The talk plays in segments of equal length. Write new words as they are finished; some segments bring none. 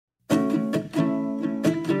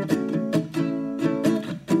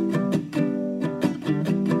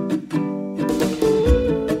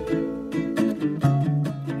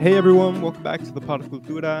Hey everyone, welcome back to the Pod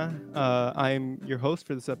Cultura. I'm your host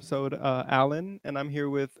for this episode, Alan, and I'm here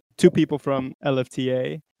with two people from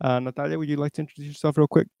LFTA. Natalia, would you like to introduce yourself real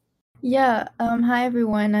quick? Yeah, hi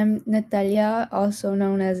everyone. I'm Natalia, also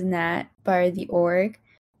known as Nat by the org,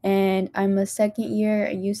 and I'm a second year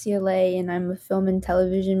at UCLA, and I'm a film and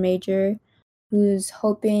television major who's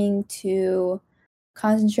hoping to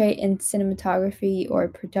concentrate in cinematography or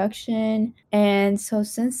production. And so,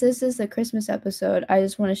 since this is a Christmas episode, I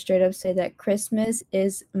just want to straight up say that Christmas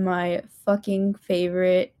is my fucking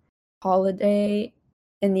favorite holiday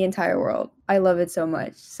in the entire world. I love it so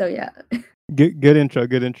much. So, yeah. Good intro,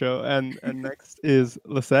 good intro. And next is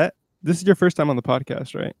Lisette. This is your first time on the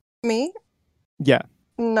podcast, right? Me? Yeah.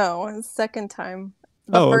 No, second time.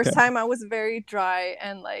 The first time I was very dry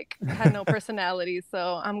and had no personality,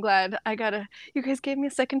 so I'm glad you guys gave me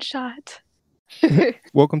a second shot.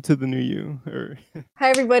 Welcome to the new you. Hi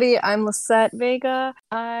everybody, I'm Lisette Vega.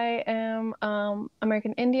 I am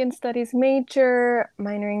American Indian Studies major,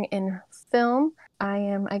 minoring in film. I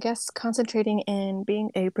am, concentrating in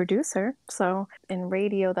being a producer. So in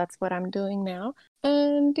radio, that's what I'm doing now.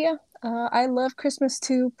 And yeah, I love Christmas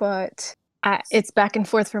too, but it's back and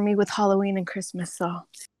forth for me with Halloween and Christmas. So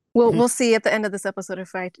we'll see at the end of this episode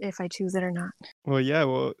if I choose it or not. Well, yeah.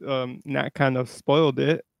 Nat kind of spoiled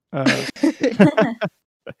it.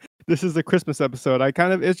 This is a Christmas episode.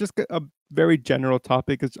 It's just a very general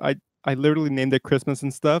topic. I literally named it Christmas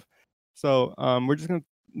and stuff. So we're just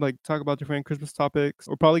gonna talk about different Christmas topics.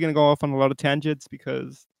 We're probably gonna go off on a lot of tangents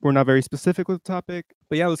because we're not very specific with the topic.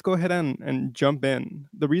 But yeah, let's go ahead and jump in.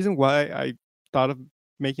 The reason why I thought of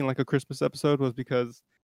making a Christmas episode was because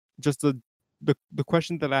just the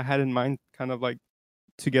question that I had in mind, kind of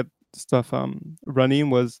to get stuff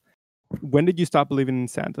running, was, when did you stop believing in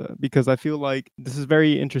Santa? Because I feel like this is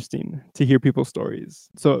very interesting to hear people's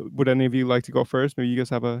stories. So would any of you like to go first? Maybe you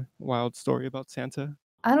guys have a wild story about Santa?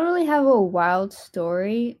 I don't really have a wild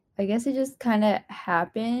story. I guess it just kind of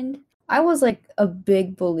happened. I was a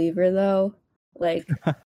big believer though. I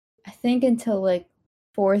think until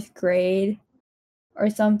fourth grade or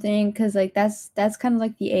something, because that's kind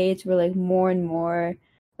of the age where more and more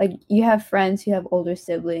you have friends who have older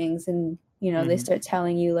siblings, and they start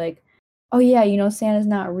telling you oh yeah, Santa's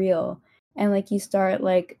not real, and you start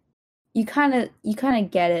you kind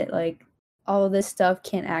of get it, all of this stuff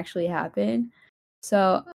can't actually happen.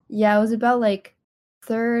 So yeah, it was about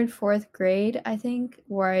third, fourth grade, I think,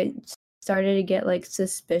 where I started to get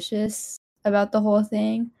suspicious about the whole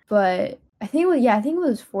thing. But I think it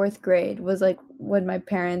was fourth grade was when my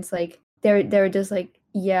parents they were just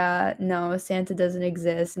yeah, no, Santa doesn't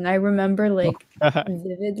exist. And I remember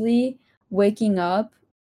vividly waking up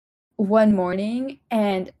one morning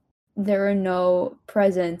and there were no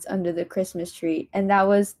presents under the Christmas tree, and that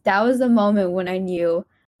was the moment when I knew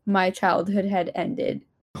my childhood had ended.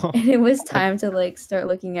 And it was time to start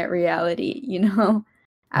looking at reality,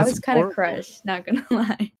 I was kind of crushed, not gonna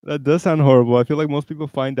lie. That does sound horrible. I feel like most people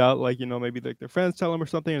find out maybe their friends tell them or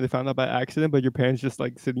something, or they found out by accident, but your parents just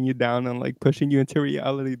sitting you down and pushing you into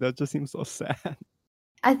reality. That just seems so sad.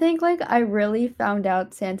 I think I really found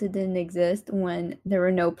out Santa didn't exist when there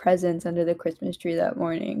were no presents under the Christmas tree that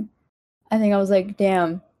morning. I think I was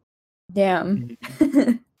damn.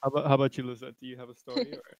 How about you, Lizette? Do you have a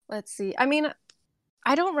story? Or? Let's see. I mean,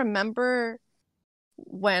 I don't remember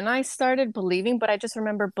when I started believing, but I just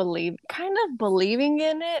remember believing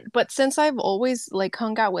in it. But since I've always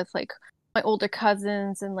hung out with my older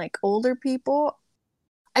cousins and older people,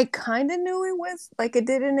 I kind of knew it was it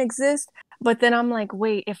didn't exist. But then I'm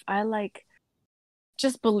wait, if I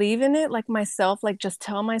just believe in it myself, just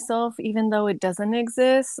tell myself even though it doesn't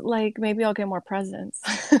exist, maybe I'll get more presents.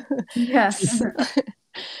 Yeah.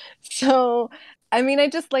 So I mean, I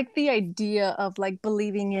just like the idea of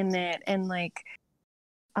believing in it, and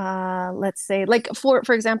let's say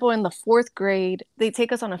for example, in the fourth grade, they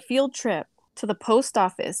take us on a field trip to the post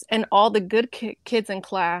office, and all the good kids in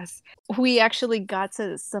class, we actually got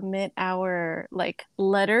to submit our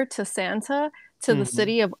letter to Santa to the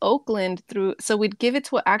city of Oakland so we'd give it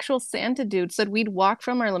to an actual Santa dude. So we'd walk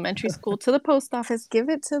from our elementary school to the post office, give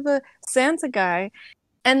it to the Santa guy,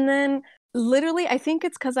 and then literally, I think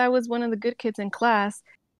it's because I was one of the good kids in class,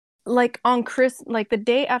 on the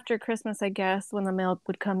day after Christmas, I guess, when the mail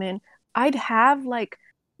would come in, I'd have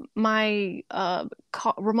my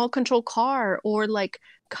remote control car or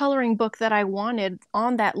coloring book that I wanted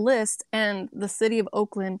on that list, and the city of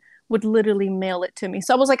Oakland would literally mail it to me.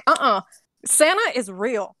 So I was Santa is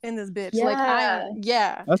real in this bitch. Yeah.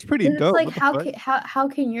 Yeah. That's pretty dope. It's how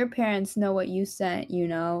can your parents know what you sent,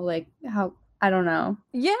 how, I don't know.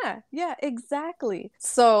 Yeah, exactly.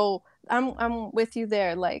 So I'm with you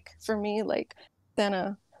there. Like for me, like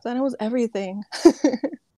Santa was everything.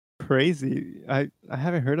 Crazy. I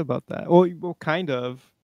haven't heard about that. Well, kind of.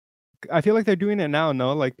 I feel like they're doing it now.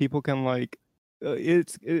 No, like people can like,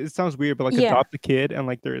 it sounds weird, but like Yeah. adopt a kid and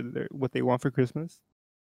like they're what they want for Christmas.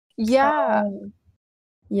 Yeah.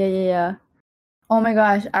 Yeah. Oh my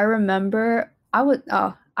gosh, I remember I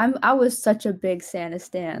was such a big Santa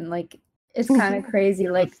stan. Like it's kind of crazy.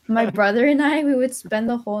 Like my brother and I, we would spend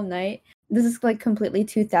the whole night. This is like completely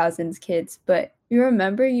 2000s kids, but you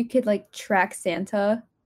remember you could like track Santa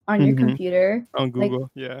on your computer on like,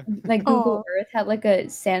 Google. Yeah. Like Google Earth had like a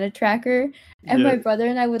Santa tracker, and my brother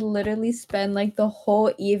and I would literally spend like the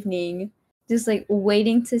whole evening just like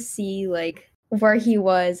waiting to see like where he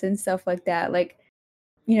was and stuff like that. Like,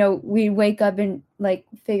 you know, we'd wake up and like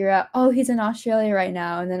figure out, oh, he's in Australia right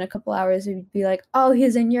now, and then a couple hours we'd be like, oh,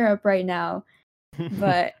 he's in Europe right now.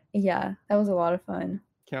 But yeah, that was a lot of fun.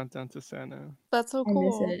 Countdown to Santa. That's so I miss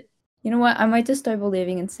cool. it. You know what? I might just start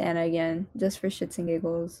believing in Santa again, just for shits and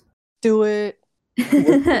giggles. Do it.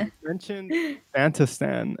 Mentioned Santa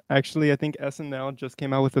Stan. Actually, I think SNL just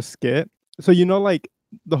came out with a skit. So you know, like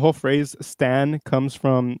the whole phrase "Stan" comes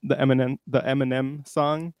from the Eminem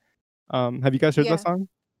song. Have you guys heard that song?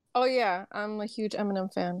 Oh yeah, I'm a huge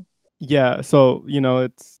Eminem fan. Yeah. So you know,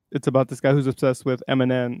 it's about this guy who's obsessed with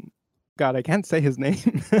Eminem. God, I can't say his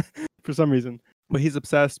name for some reason, but he's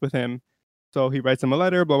obsessed with him. So he writes him a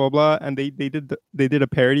letter, blah blah blah, and they did a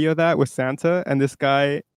parody of that with Santa, and this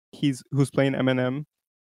guy who's playing Eminem,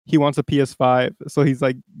 he wants a PS5, so he's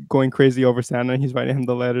like going crazy over Santa, and he's writing him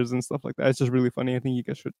the letters and stuff like that. It's just really funny. I think you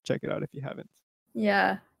guys should check it out if you haven't.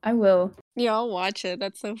 Yeah, I will. Yeah, I'll watch it.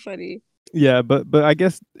 That's so funny. Yeah, but I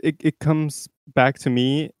guess it comes back to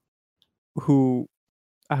me, who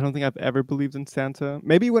I don't think I've ever believed in Santa.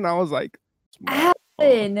 Maybe when I was like small.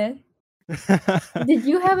 Alan, did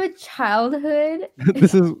you have a childhood?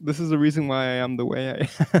 This is the reason why I am the way I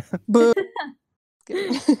am.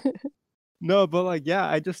 No, but like yeah,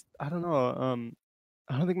 I don't know.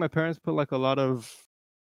 I don't think my parents put like a lot of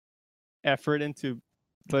effort into.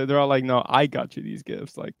 Like, they're all like, "No, I got you these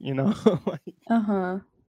gifts." Like, you know, like,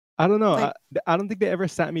 I don't know. Like- I don't think they ever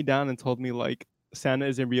sat me down and told me like Santa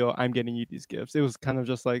isn't real. I'm getting you these gifts. It was kind of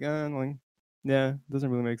just like, yeah, doesn't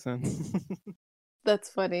really make sense. That's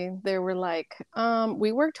funny. They were like,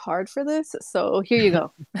 we worked hard for this, so here you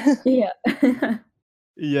go. Yeah.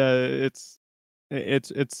 Yeah, it's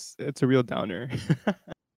a real downer.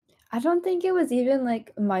 I don't think it was even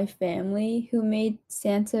like my family who made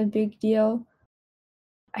Santa a big deal.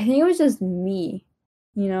 I think it was just me,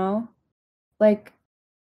 you know? Like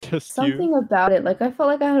Just something you. about it. Like I felt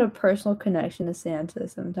like I had a personal connection to Santa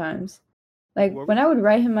sometimes. Like What when was- I would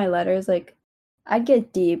write him my letters, like I'd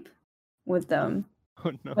get deep with them.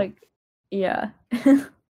 Oh no. Like yeah.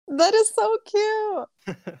 That is so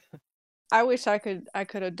cute. I wish I could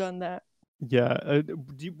have done that. Yeah.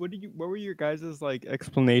 What were your guys' like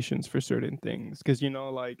explanations for certain things? Because you know,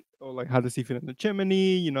 like, oh, like how does he fit in the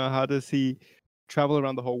chimney? You know, how does he travel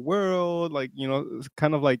around the whole world? Like, you know, it's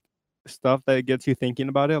kind of like stuff that gets you thinking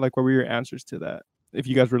about it. Like, what were your answers to that? If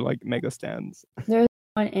you guys were like mega stands. There's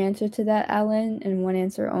one answer to that, Alan, and one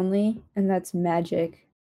answer only, and that's magic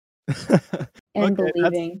and Okay,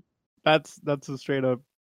 believing. that's a straight up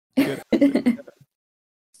good answer.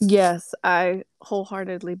 Yes, I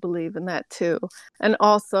wholeheartedly believe in that too. And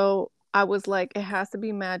also, I was like, it has to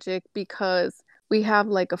be magic because we have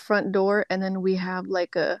like a front door and then we have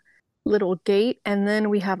like a little gate and then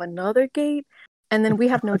we have another gate and then we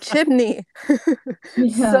have no chimney.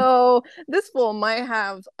 Yeah. So this fool might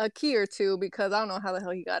have a key or two because I don't know how the hell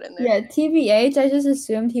he got in there. Yeah, TBH, I just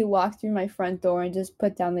assumed he walked through my front door and just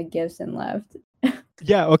put down the gifts and left.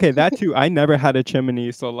 Yeah, okay, that too. I never had a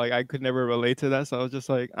chimney, so like I could never relate to that. So I was just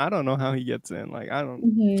like, I don't know how he gets in. Like, I don't.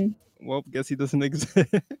 Mhm. Well, guess he doesn't exist.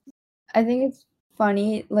 I think it's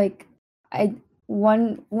funny. Like,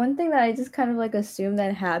 one thing that I just kind of like assumed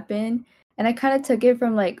that happened, and I kind of took it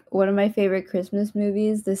from like one of my favorite Christmas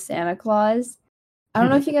movies, The Santa Claus. I don't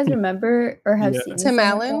know if you guys remember or have Yeah. seen Tim The Santa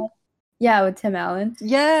Allen? Claus. Yeah, with Tim Allen.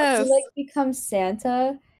 Yes. He like becomes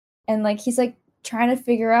Santa, and like he's like trying to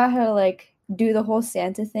figure out how to like do the whole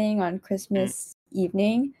Santa thing on Christmas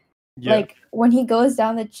evening. Yeah. Like when he goes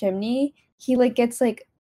down the chimney, he like gets like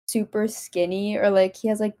super skinny, or like he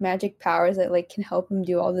has like magic powers that like can help him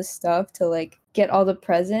do all this stuff to like get all the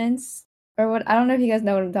presents or what. I don't know if you guys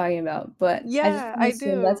know what I'm talking about, but Yeah, I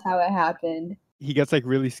assume do. that's how it happened. He gets like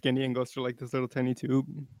really skinny and goes through like this little tiny tube.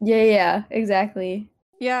 Yeah, exactly.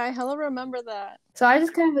 Yeah, I hella remember that. So I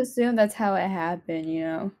just kind of assumed that's how it happened, you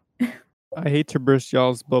know. I hate to burst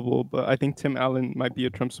y'all's bubble, but I think Tim Allen might be a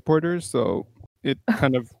Trump supporter, so it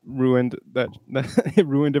kind of ruined that it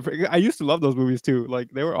ruined it. I used to love those movies too. Like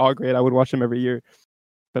they were all great. I would watch them every year.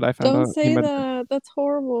 But I found Don't out say that. That's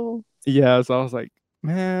horrible. yeah, so I was like,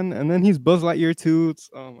 man, and then he's Buzz Lightyear too.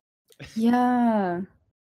 Yeah.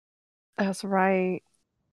 That's right.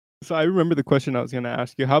 So I remember the question I was gonna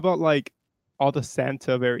ask you. How about like all the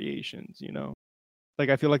Santa variations, you know? Like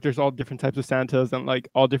I feel like there's all different types of Santas and like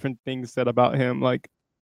all different things said about him. Like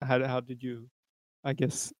how did you, I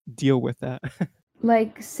guess, deal with that?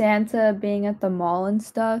 Like Santa being at the mall and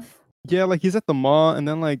stuff. Yeah, like he's at the mall and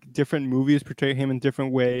then like different movies portray him in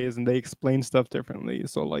different ways and they explain stuff differently.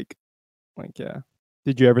 So like yeah.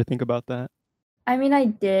 Did you ever think about that? I mean, I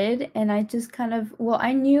did, and I just kind of, well,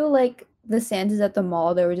 I knew like the Santas at the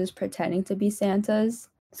mall, they were just pretending to be Santas.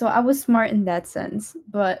 So I was smart in that sense.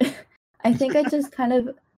 But I think I just kind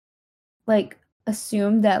of like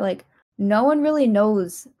assumed that like no one really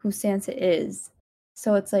knows who Santa is.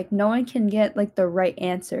 So it's like no one can get like the right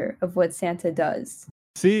answer of what Santa does.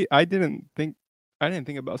 See, I didn't think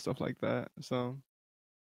about stuff like that. So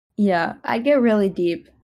Yeah, I get really deep.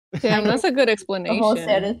 Damn, that's a good The whole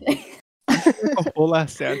Santa explanation. thing. a whole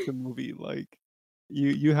ass Santa movie. Like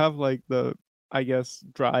you have like the, I guess,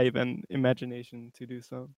 drive and imagination to do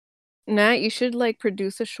so. Nat, you should like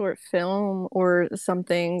produce a short film or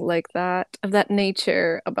something like that of that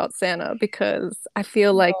nature about Santa because I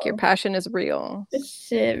feel like your Oh. passion is real.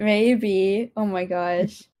 Shit, maybe. Oh my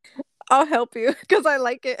gosh. I'll help you because I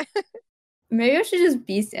like it. Maybe I should just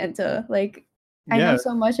be Santa. Like, I Yeah, know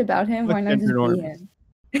so much about him. like Why not just gender be norms.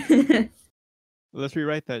 him? Let's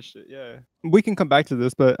rewrite that shit. Yeah, we can come back to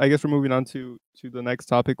this, but I guess we're moving on to the next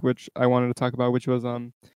topic, which I wanted to talk about, which was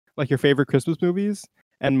like your favorite Christmas movies,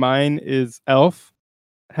 and mine is Elf.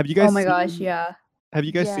 Have you guys? Oh my gosh, seen, yeah. Have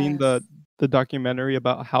you guys seen Yes. the documentary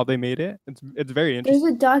about how they made it? It's very There's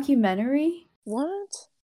interesting. a documentary. What?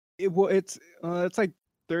 It's like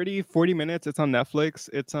 30-40 minutes. It's on Netflix.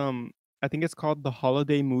 It's I think it's called The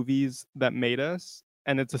Holiday Movies That Made Us,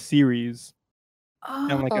 and it's a series.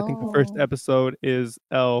 And like I think the first Oh. episode is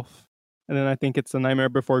Elf, and then I think it's The Nightmare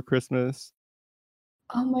Before Christmas.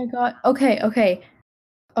 Oh my god. Okay.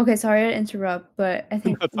 Okay, sorry to interrupt, but I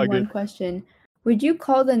think That's all one good. question. Would you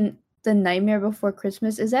call the Nightmare Before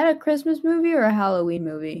Christmas, is that a Christmas movie or a Halloween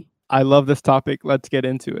movie? I love this topic. Let's get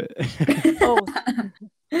into it.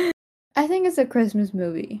 Oh. I think it's a Christmas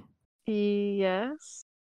movie. Yes.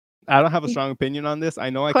 I don't have a strong opinion on this. I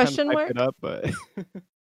know I kind of Question hyped mark? it up, but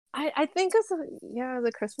I think it's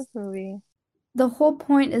the Christmas movie. The whole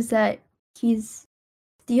point is that he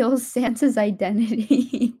steals Santa's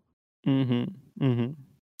identity.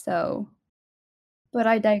 So, but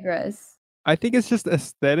I digress. I think it's just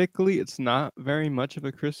aesthetically, it's not very much of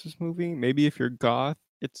a Christmas movie. Maybe if you're goth,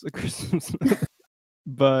 it's a Christmas movie.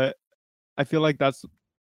 But I feel like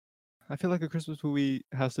a Christmas movie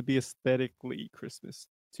has to be aesthetically Christmas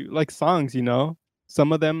too. Like songs, you know?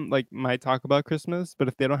 Some of them like might talk about Christmas, but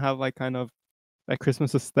if they don't have like kind of that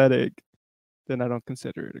Christmas aesthetic, then I don't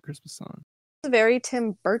consider it a Christmas song. It's very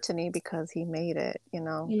Tim Burton-y because he made it, you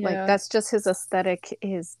know. Like Yeah. that's just his aesthetic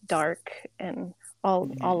is dark and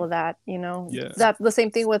all of that, you know. Yeah. That's the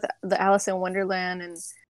same thing with the Alice in Wonderland and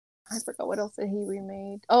I forgot what else did he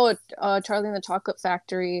remade. Oh, Charlie and the Chocolate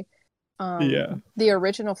Factory. Yeah. The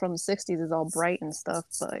original from the 60s is all bright and stuff,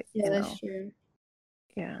 but Yeah, you know, that's true.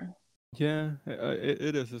 yeah. Yeah,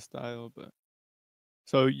 it is a style, but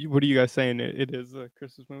so what are you guys saying? It is a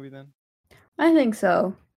Christmas movie then? I think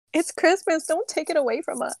so. It's Christmas. Don't take it away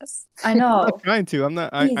from us. I I'm know. not trying to. I'm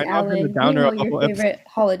not. I Please, know I've been a Alan. We downer know of the your whole episode. favorite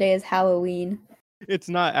holiday is Halloween. It's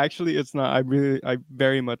not actually. It's not. I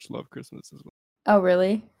very much love Christmas as well. Oh,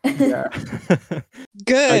 really? Yeah.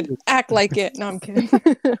 Good. just- Act like it. No, I'm kidding.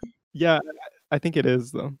 Yeah, I think it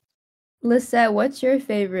is though. Lisette, what's your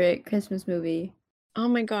favorite Christmas movie? Oh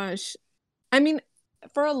my gosh. I mean,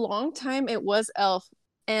 for a long time it was Elf,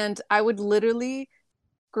 and I would literally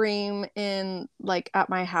scream in like at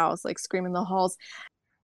my house, like scream in the halls,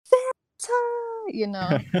 Santa, you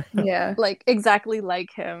know, Yeah. like exactly like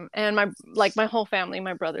him. And my whole family,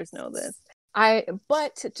 my brothers know this.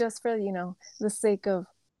 But just for, you know, the sake of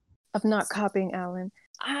not copying Alan.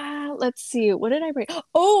 Let's see. What did I bring?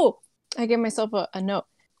 Oh, I gave myself a note.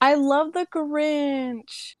 I love the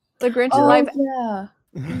Grinch. The Grinch Oh, live yeah.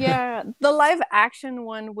 yeah, the live action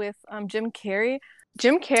one with Jim Carrey.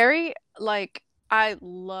 Jim Carrey, like I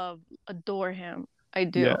adore him. I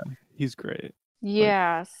do. Yeah, he's great.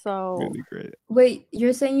 Yeah, so Really great. Wait,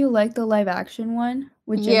 you're saying you like the live action one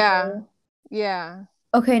with Jim yeah. Carrey? Yeah.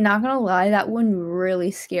 Okay, not gonna lie, that one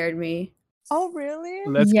really scared me. Oh, really?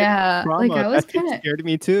 Let's Yeah, get like trauma. I was That shit kind of scared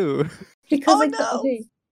me too. because Oh, like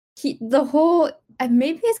no. the whole And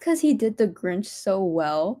maybe it's because he did the Grinch so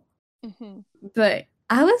well, Hmm. but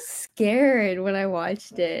I was scared when I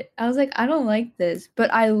watched it. I was like, I don't like this,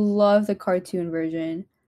 but I love the cartoon version,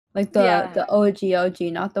 like Yeah. the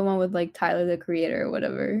OG, not the one with like Tyler the Creator or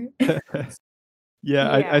whatever.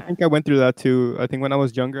 Yeah, I Yeah. think I went through that too. I think when I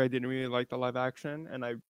was younger, I didn't really like the live action, and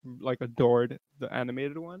I like adored the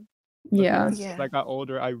animated one. But then Yeah. as Yeah. I got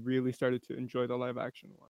older, I really started to enjoy the live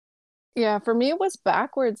action one. Yeah, for me it was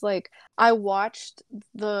backwards. Like I watched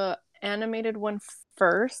the animated one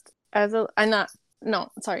first as a I not no,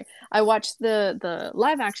 sorry. I watched the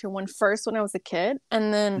live action one first when I was a kid,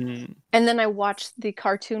 Mm. and then I watched the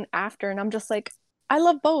cartoon after, and I'm just like, I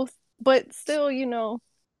love both, but still,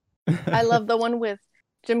 I love the one with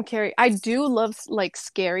Jim Carrey. I do love like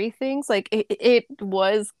scary things. Like it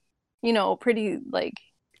was, pretty like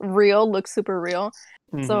real, looks super real.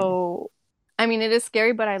 Mhm. So, I mean, it is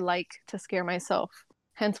scary, but I like to scare myself.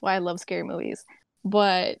 Hence why I love scary movies.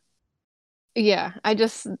 But yeah, I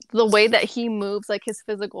just the way that he moves, like his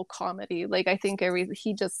physical comedy, like I think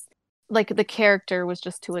he just like the character was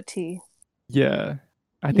just to a T. Yeah.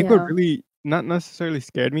 I think what Yeah. really not necessarily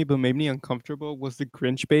scared me, but made me uncomfortable was the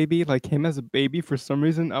Grinch baby. Like him as a baby, for some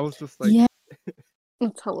reason, I was just like, Yeah.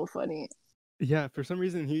 It's hella funny. yeah, for some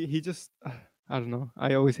reason he just I don't know.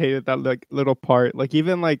 I always hated that like little part. Like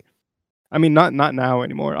even like I mean not now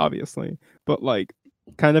anymore, obviously, but like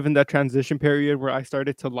kind of in that transition period where I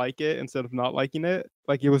started to like it instead of not liking it.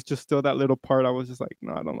 Like it was just still that little part. I was just like,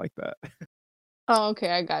 no, I don't like that. Oh, okay,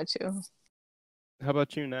 I got you. How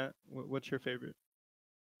about you, Nat? What's your favorite?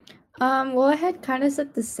 Well, I had kind of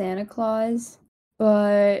said the Santa Claus,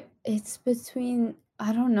 but it's between,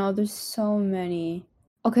 I don't know, there's so many.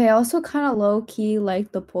 Okay, I also kind of low key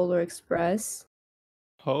like the Polar Express,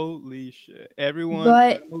 Holy shit! Everyone,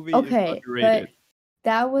 but that movie is okay, but underrated.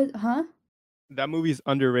 that was, huh? That movie's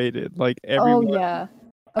underrated. Like Oh, everyone, yeah.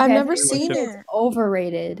 I've Okay, I never thought you were everyone gonna seen should. say it's it.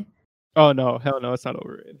 overrated. Oh no, hell no, it's not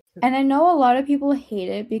overrated. And I know a lot of people hate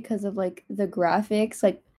it because of like the graphics.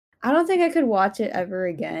 Like, I don't think I could watch it ever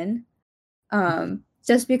again.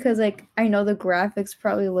 Just because like I know the graphics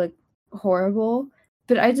probably look horrible,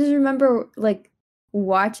 but I just remember like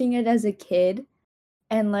watching it as a kid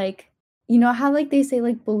and like you know how like they say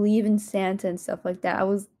like believe in Santa and stuff like that.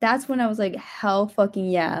 That's when I was like hell fucking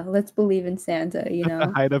yeah, let's believe in Santa, you At the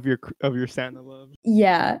know? height of your Santa love.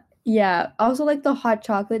 Yeah. Yeah. Also like the hot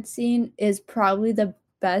chocolate scene is probably the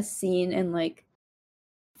best scene in like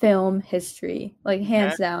film history, like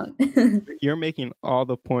hands Nat, down. you're making all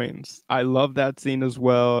the points. I love that scene as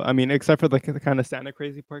well. I mean, except for the kind of Santa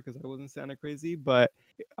crazy part because I wasn't Santa crazy, but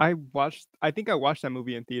I think I watched that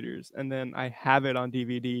movie in theaters and then I have it on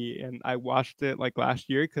DVD and I watched it like last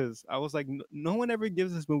year because I was like, no one ever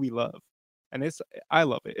gives this movie love. And I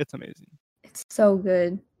love it. It's amazing. It's so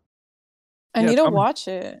good. I Yeah, need to watch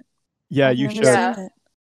it. yeah, I've you never should. seen Yeah. it.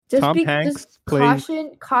 Just Tom be just Hanks plays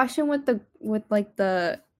caution with like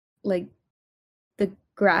the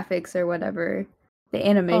graphics or whatever, the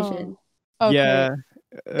animation. Oh, okay. yeah,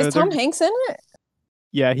 Is they're Tom Hanks in it?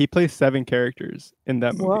 yeah, he plays 7 characters in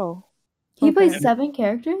that movie. Whoa. He plays Okay. And 7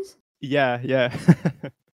 characters? yeah.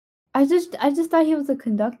 I just thought he was a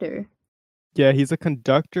conductor. Yeah, he's a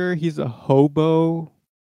conductor, he's a hobo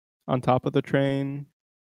on top of the train.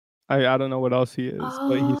 I don't know what else he is,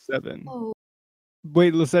 but Oh. he's 7.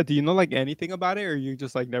 Wait, Lisette, do you know, like, anything about it, or you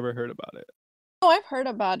just, like, never heard about it? Oh, I've heard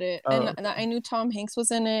about it, Oh, and I knew Tom Hanks was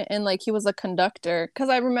in it, and like he was a conductor. Because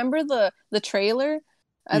I remember the trailer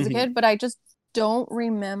as a mhm. kid, but I just don't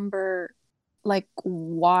remember like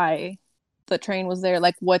why the train was there,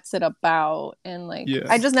 like what's it about, and like Yeah.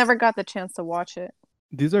 I just never got the chance to watch it.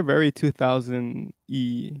 These are very 2000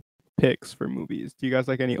 picks for movies. Do you guys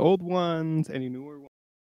like any old ones, any newer ones?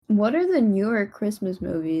 What are the newer Christmas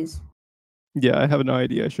movies? Yeah, I have no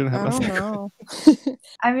idea. I shouldn't have I asked don't that. know.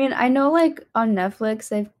 I mean, I know like on Netflix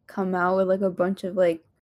they've come out with like a bunch of like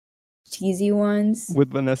cheesy ones.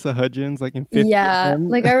 With Vanessa Hudgens, like, in 50 Yeah, again.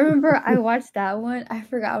 like I remember I watched that one. I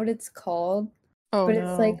forgot what it's called, Oh but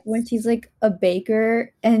it's like no. when she's like a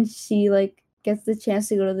baker and she like gets the chance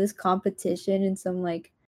to go to this competition in some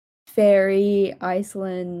like fairy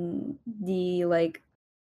Iceland the like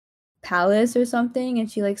palace or something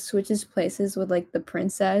and she like switches places with like the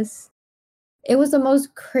princess. It was the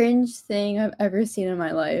most cringe thing I've ever seen in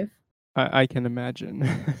my life. I can imagine.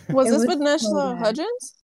 Was It this was with so Vanessa bad.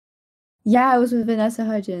 Hudgens? Yeah, it was with Vanessa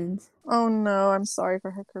Hudgens. Oh no, I'm sorry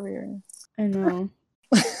for her career. I know.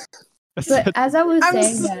 That's But such as I was I'm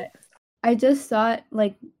saying s- that, I just thought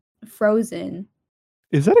like Frozen.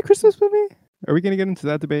 Is that a Christmas movie? Are we gonna get into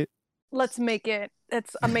that debate? Let's make it.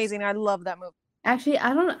 It's amazing. I love that movie. Actually,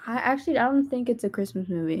 I don't think it's a Christmas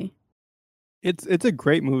movie. It's a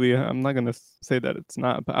great movie. I'm not gonna say that it's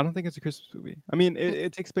not, but I don't think it's a Christmas movie. I mean,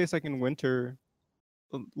 it takes place like in winter,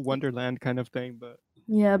 Wonderland kind of thing, but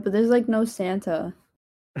Yeah, but there's like no Santa.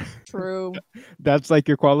 True. that's like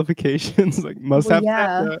your qualifications. Like must Well, have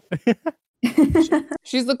yeah. Santa.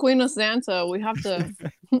 She's the queen of Santa. We have to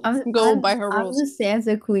I'm, go I'm, by her I'm rules. the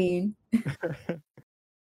Santa queen.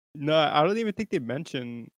 No, I don't even think they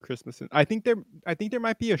mention Christmas. I think there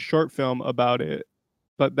might be a short film about it,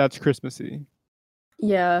 but that's Christmassy,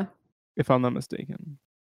 Yeah. if I'm not mistaken.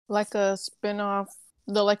 Like a spin-off,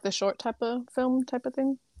 the short type of film type of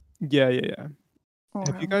thing. Yeah. Have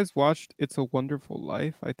you Okay. guys watched It's a Wonderful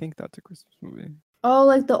Life? I think that's a Christmas movie. Oh,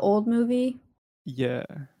 like the old movie? Yeah.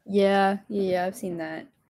 Yeah, I've seen that.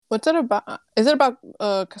 What's it about? Is it about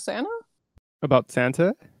Cassandra? About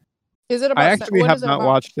Santa? Is it I about actually what have is it not about?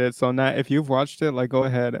 watched it, so Nat, if you've watched it, like go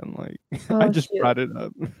ahead and like I Oh, just shoot. brought it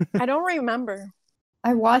up. I don't remember.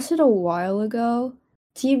 I watched it a while ago.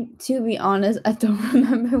 To be honest, I don't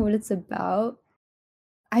remember what it's about.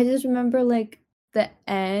 I just remember like the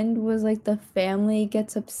end was like the family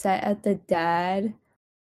gets upset at the dad.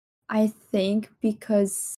 I think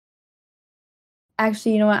because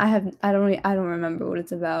actually, you know what? I don't remember what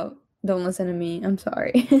it's about. Don't listen to me. I'm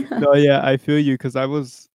sorry. No, yeah, I feel you because I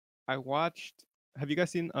watched. Have you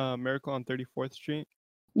guys seen Miracle on 34th Street?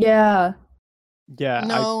 Yeah. Yeah,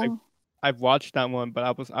 No. I've watched that one,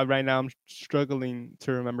 but right now I'm struggling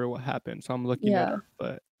to remember what happened, so I'm looking it Yeah. up.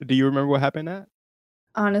 But do you remember what happened at?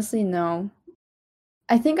 Honestly, no.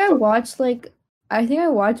 I think I Oh. watched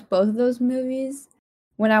both of those movies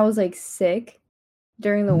when I was like sick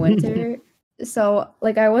during the winter. So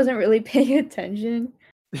like I wasn't really paying attention.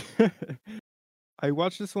 I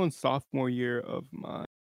watched this one sophomore year of my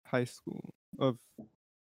high school of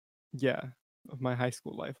yeah, of my high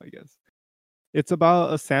school life, I guess. It's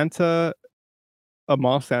about a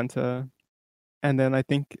mall Santa, and then I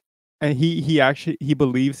think and he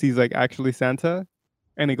believes he's like actually Santa,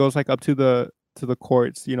 and it goes like up to the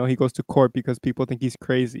courts. You know, he goes to court because people think he's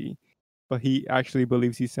crazy, but he actually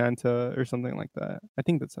believes he's Santa or something like that. I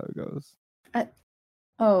think that's how it goes.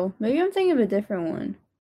 Oh, maybe I'm thinking of a different one.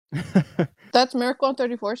 That's Miracle on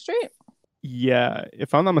 34th Street? Yeah,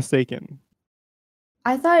 if I'm not mistaken.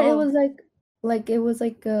 I thought it Oh. was like it was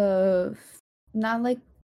like a not like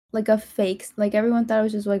a fake, like everyone thought it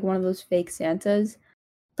was just like one of those fake Santas,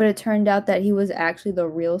 but it turned out that he was actually the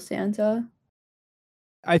real Santa.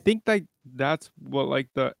 I think like that's what like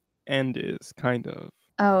the end is kind of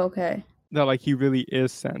Oh, okay. that like he really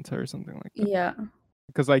is Santa or something like that. Yeah.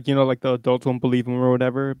 Because like you know like the adults won't believe him or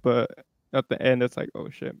whatever, but at the end it's like oh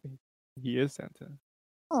shit, he is Santa.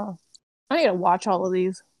 Oh. I need to watch all of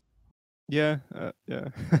these. Yeah.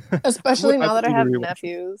 Especially now that I would have rewatch it.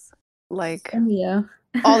 nephews. Like, Oh, yeah.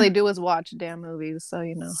 all they do is watch damn movies, so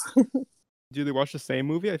you know. Do they watch the same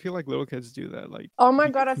movie? I feel like little kids do that. Like Oh my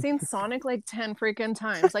god, I've seen Sonic like 10 freaking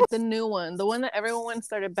times. Like the new one. The one that everyone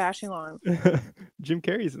started bashing on. Jim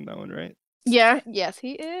Carrey's in that one, right? Yeah, yes,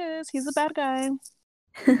 he is. He's a bad guy.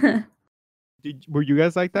 Were you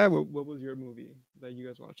guys like that? What was your movie that you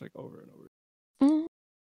guys watched like over and over? Mm.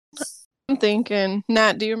 I'm thinking.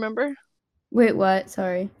 Nat, do you remember? Wait, what?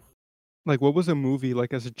 Sorry. Like what was a movie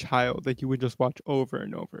like as a child that you would just watch over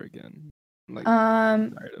and over again? Like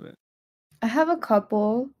tired of it. I have a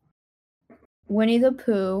couple. Winnie the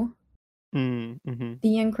Pooh, Mm-hmm.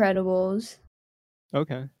 The Incredibles,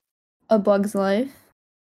 Okay. A Bug's Life,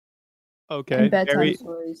 Okay. and Bedtime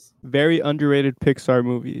Stories. Very underrated Pixar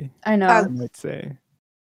movie, I know. I might say.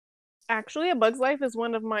 Actually, A Bug's Life is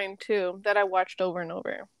one of mine too that I watched over and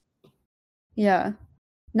over. Yeah.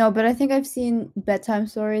 No, but I think I've seen Bedtime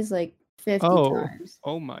Stories like 50 times.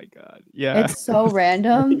 Oh my god. Yeah. It's so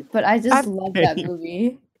random, but I just love that Same.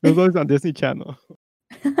 movie. It was always on Disney Channel.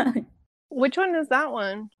 Which one is that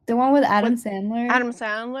one? The one with Adam Sandler? Adam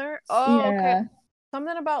Sandler? Oh, Yeah. okay.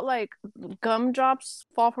 Something about like gumdrops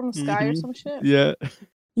fall from the sky or some shit. Yeah.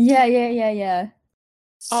 Yeah.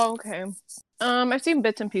 Oh, okay. I've seen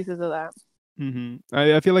bits and pieces of that.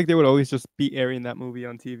 I feel like they would always just be airing that movie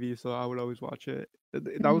on TV, so I would always watch it.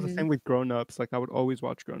 That was the same with Grown Ups. Like I would always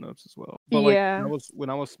watch Grown Ups as well. But like Yeah. when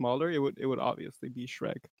I was smaller, it would obviously be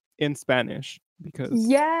Shrek in Spanish because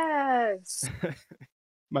Yes.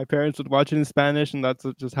 my parents would watch it in Spanish, and that's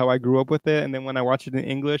just how I grew up with it. And then when I watch it in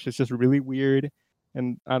English, it's just really weird,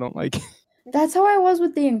 and I don't like it. That's how I was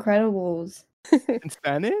with The Incredibles. In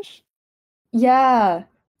Spanish. Yeah.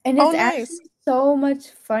 And it's Oh, nice. actually so much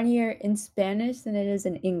funnier in Spanish than it is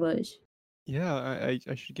in English. Yeah,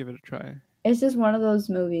 I should give it a try. It's just one of those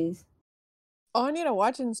movies. Oh, I need to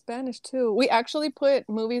watch it in Spanish too. We actually put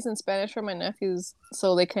movies in Spanish for my nephews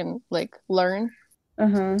so they can like learn.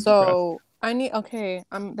 Uh-huh. So I need okay.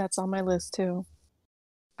 That's on my list too.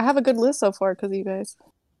 I have a good list so far because of you guys.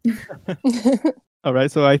 All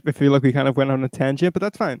right, so I feel like we kind of went on a tangent, but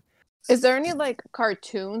that's fine. Is there any like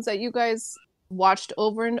cartoons that you guys watched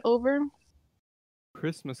over and over?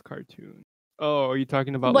 Christmas cartoon. Oh, are you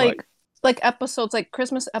talking about like Like episodes, like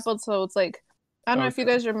Christmas episodes, like I don't know if you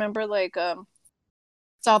okay. guys remember like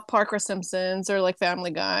South Park or Simpsons or like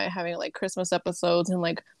Family Guy having like Christmas episodes and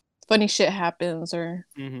like funny shit happens or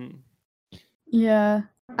Mm-hmm. Yeah.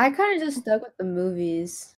 I kind of just stuck with the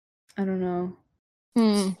movies. I don't know.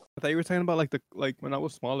 I thought you were talking about like when I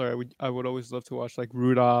was smaller, I would always love to watch like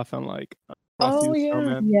Rudolph and like Frosty Oh the yeah.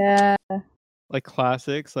 Snowman, Yeah. like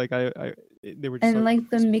classics. Like they were just And so like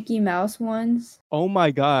the Mickey Mouse ones. Oh my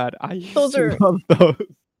god, I used Those to are love those.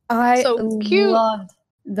 I so cute. loved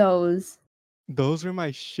those. Those are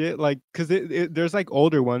my shit. Like, cause there's like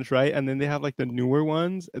older ones, right? And then they have like the newer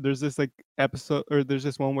ones. There's this like episode, or there's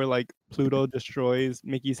this one where like Pluto destroys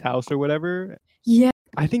Mickey's house or whatever. Yeah.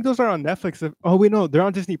 I think those are on Netflix. Oh wait, no, they're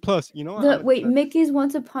on Disney Plus. You know what? Mickey's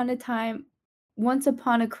Once Upon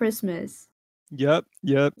a Christmas. Yep.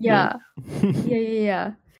 Yeah.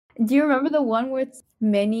 Yeah. Do you remember the one where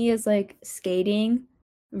Minnie is like skating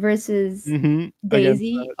versus Mm-hmm.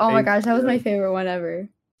 Daisy? Oh my gosh, that was my favorite one ever.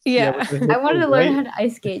 Yeah. I wanted to learn how to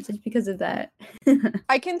ice skate just because of that.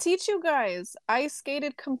 I can teach you guys. I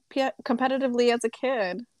skated competitively as a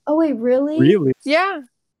kid. Oh wait, really? Really? Yeah.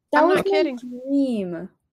 That I'm was not my kidding. dream.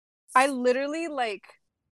 I literally like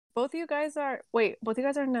both of you guys are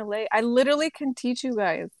in LA. I literally can teach you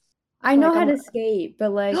guys. I know Like, how I'm- to skate,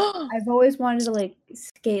 but like I've always wanted to like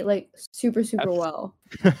skate like super well.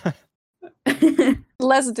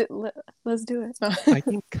 let's do it. I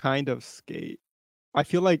can kind of skate. I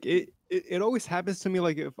feel like it always happens to me.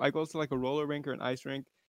 Like if I go to like a roller rink or an ice rink,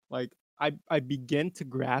 like I begin to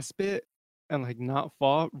grasp it and like not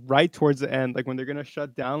fall right towards the end. Like when they're gonna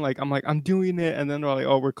shut down, like I'm doing it, and then they're like,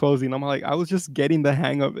 oh, we're closing. I'm like, I was just getting the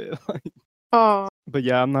hang of it. Like, Oh, but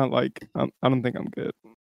yeah, I'm not like I don't think I'm good.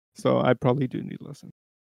 So I probably do need lessons.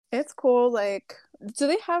 it's cool. Like, do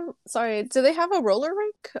they have a roller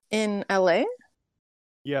rink in LA?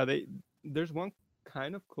 Yeah, there's one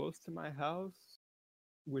kind of close to my house,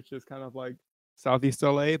 which is kind of like Southeast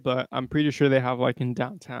LA, but I'm pretty sure they have like in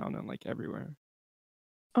downtown and like everywhere.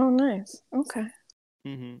 Oh, nice. Okay.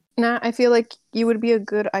 Mm-hmm. Nah, I feel like you would be a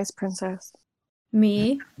good ice princess.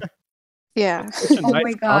 Me? Yeah. Such a Oh nice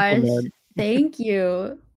my gosh. compliment. Thank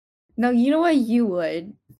you. No, you know what? You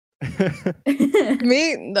would.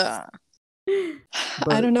 Me? Nah.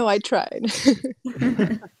 I don't know. I tried.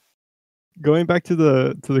 Going back to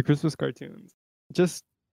the Christmas cartoons, just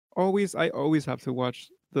I always have to watch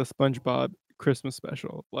the SpongeBob Christmas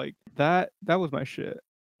special. Like that was my shit.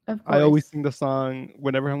 Of I always course. sing the song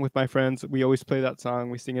whenever I'm with my friends. We always play that song.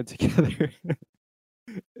 We sing it together.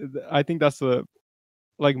 I think that's the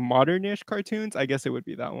like modernish cartoons. I guess it would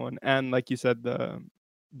be that one. And like you said, the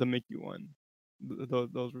Mickey one.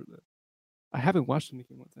 Those were the. I haven't watched the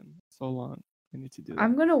Mickey ones in so long. I need to do that.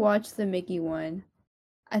 I'm gonna watch the Mickey one.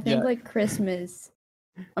 I think Yeah. like Christmas,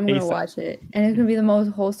 I'm gonna ASAP. watch it, and it's gonna be the most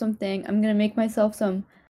wholesome thing. I'm gonna make myself some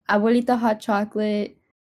abuelita hot chocolate.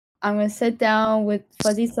 I'm gonna sit down with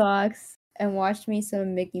fuzzy socks and watch me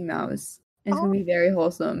some Mickey Mouse. It's gonna be very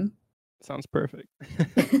wholesome. Sounds perfect.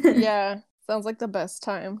 Yeah. Sounds like the best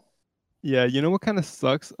time. Yeah, you know what kind of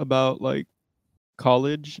sucks about like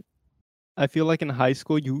college? I feel like in high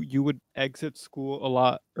school you would exit school a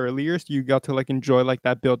lot earlier, so you got to like enjoy like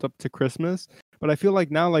that build up to Christmas. But I feel like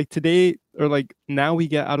now, like today or like now we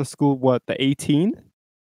get out of school what, the 18th?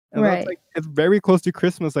 And Right. that's like it's very close to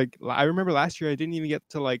Christmas. Like I remember last year I didn't even get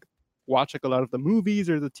to like watch like a lot of the movies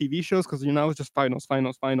or the TV shows because it was just finals,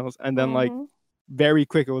 and then like Mhm. very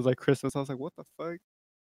quick it was like Christmas. I was like, what the fuck?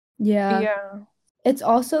 Yeah. Yeah. It's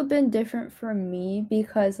also been different for me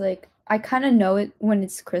because like I kind of know it when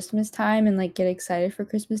it's Christmas time and like get excited for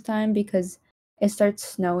Christmas time because it starts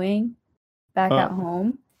snowing back at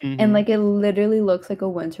home. And Mhm. like it literally looks like a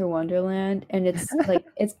winter wonderland and it's like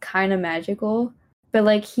it's kind of magical. But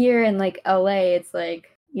like here in like LA, it's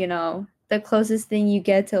like, the closest thing you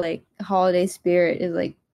get to like holiday spirit is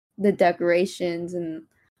like the decorations and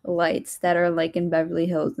lights that are like in Beverly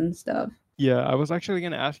Hills and stuff. Yeah, I was actually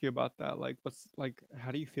gonna ask you about that. Like,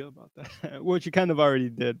 how do you feel about that? Which you kind of already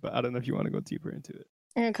did, but I don't know if you want to go deeper into it.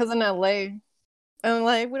 Yeah, because in LA, and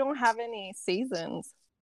like we don't have any seasons.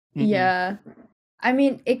 Mhm. Yeah. I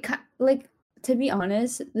mean, like to be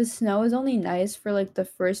honest, the snow is only nice for like the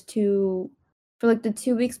the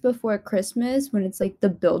 2 weeks before Christmas when it's like the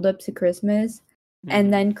build up to Christmas Mhm.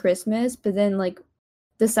 and then Christmas, but then like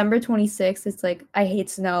December 26th, it's like I hate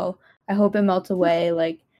snow. I hope it melts away.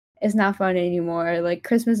 Like it's not fun anymore. Like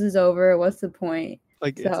Christmas is over. What's the point?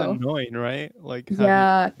 Like it's So annoying, right? Like having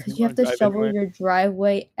yeah, you don't because you have want to to drive shovel anywhere. your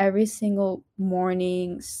driveway every single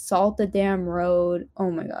morning, salt the damn road. Oh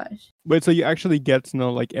my gosh. But so you actually get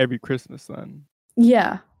snow like every Christmas then?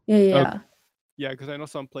 Yeah, yeah, Okay. yeah, Yeah, because I know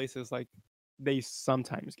some places like they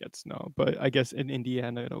sometimes get snow, but I guess in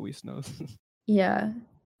Indiana it always snows. yeah.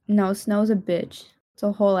 No, snow's a bitch. It's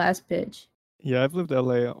a whole ass bitch. Yeah, I've lived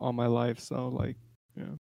LA all my life, so like,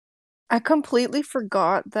 yeah. I completely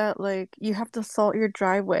forgot that like you have to salt your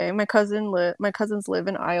driveway. My cousins live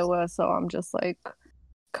in Iowa, so I'm just like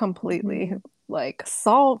completely Mhm. like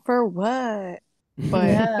salt for what? But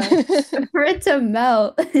Yeah, for it to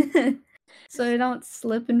melt, so you don't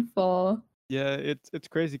slip and fall. Yeah, it's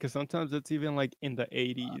crazy because sometimes it's even like in the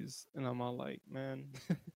 80s, and I'm all like, man,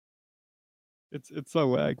 it's so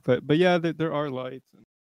whack. But yeah, there are lights, and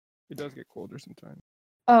it does get colder sometimes.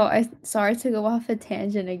 Oh, I sorry to go off a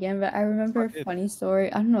tangent again, but I It's remember all a good. funny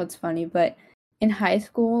story. I don't know, it's funny, but in high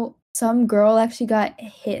school, some girl actually got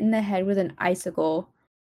hit in the head with an icicle,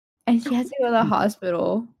 and she had to go to the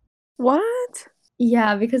hospital. what?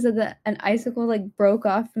 Yeah, because of the an icicle like broke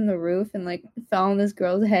off from the roof and like fell on this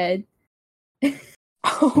girl's head.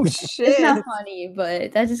 Oh It's not shit. funny,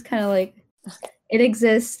 but that just kind of like it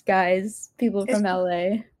exists, guys. People It, from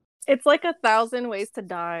LA. it's like 1,000 ways to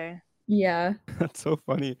die. Yeah. That's so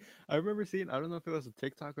funny. I remember seeing, I don't know if it was a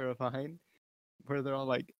TikTok or a Vine, where they're all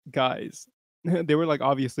like, guys, they were like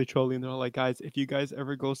obviously trolling. They're all like, guys, if you guys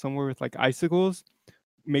ever go somewhere with like icicles,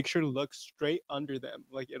 make sure to look straight under them.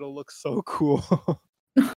 Like it'll look so cool.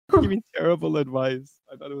 Giving terrible advice.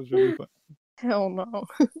 I thought it was really fun. Hell no.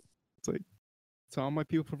 It's like, to all my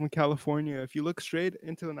people from California, if you look straight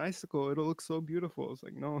into an icicle, it'll look so beautiful. It's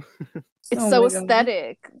like, no. It's Oh so my god.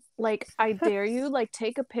 aesthetic. Like I dare you, like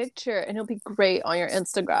take a picture and it'll be great on your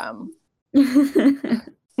Instagram.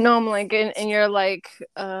 No, I'm like, and you're like,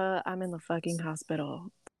 I'm in the fucking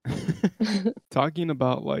hospital. Talking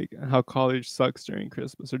about like how college sucks during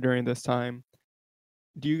Christmas or during this time,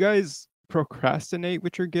 do you guys procrastinate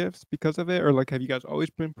with your gifts because of it? Or like have you guys always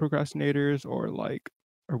been procrastinators or like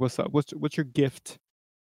or what's up? What's your gift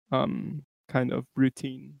kind of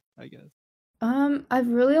routine, I guess? I've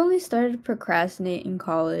really only started to procrastinate in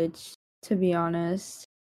college, to be honest.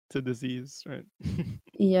 It's a disease, right?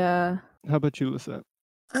 Yeah. How about you, Lisette?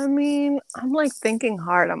 I mean, I'm like thinking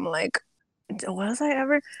hard. I'm like, was I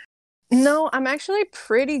ever? No, I'm actually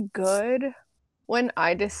pretty good when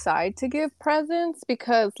I decide to give presents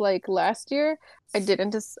because like last year I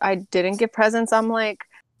didn't give presents. I'm like,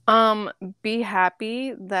 um, be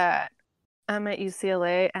happy that I'm at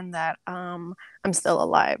UCLA and that I'm still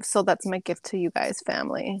alive. So that's my gift to you guys,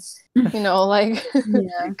 family. You know, like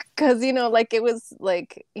Yeah. because you know, like it was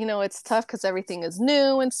like, you know, it's tough because everything is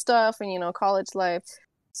new and stuff and you know, college life.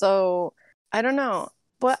 So I don't know.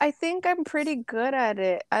 But I think I'm pretty good at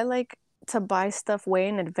it. I like to buy stuff way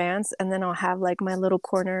in advance and then I'll have like my little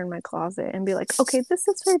corner in my closet and be like, okay, this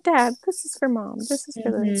is for dad, this is for mom, this is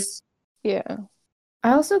for Mhm. this. Yeah.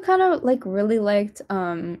 I also kind of like really liked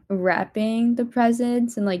wrapping the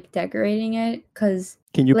presents and like decorating it because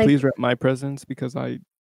Can you like please wrap my presents because I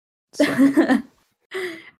suck at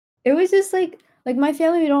it was just like my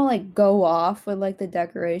family we don't like go off with like the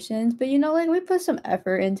decorations, but you know like we put some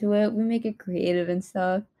effort into it. We make it creative and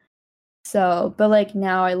stuff. So, but like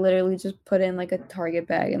now I literally just put in like a Target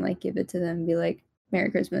bag and like give it to them and be like, Merry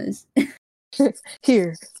Christmas.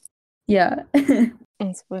 Here. Yeah.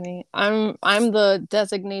 It's funny. I'm the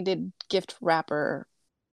designated gift wrapper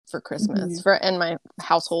for Christmas Mhm. for in my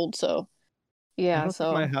household. So I yeah, don't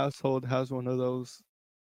think my so household has one of those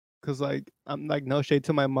because like I'm like no shade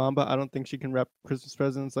to my mom, but I don't think she can wrap Christmas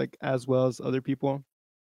presents like as well as other people.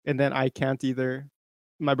 And then I can't either.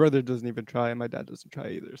 My brother doesn't even try, and my dad doesn't try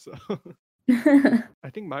either. So I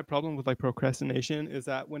think my problem with like procrastination is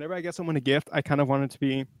that whenever I get someone a gift, I kind of want it to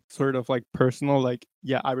be sort of like personal, like,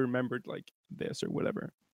 yeah, I remembered like this or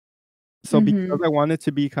whatever. So because Mhm. I want it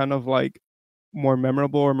to be kind of like more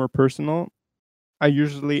memorable or more personal, I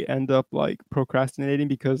usually end up like procrastinating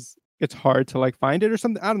because it's hard to like find it or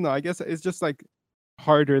something. I don't know. I guess it's just like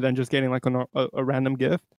harder than just getting like a random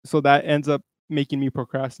gift. So that ends up making me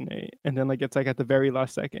procrastinate. And then like it's like at the very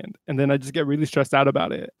last second. And then I just get really stressed out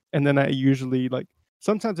about it. And then I usually like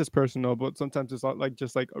sometimes it's personal, but sometimes it's not like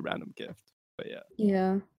just like a random gift. But yeah.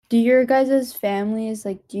 Yeah. Do your guys' families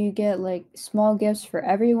like do you get like small gifts for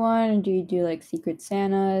everyone or do you do like secret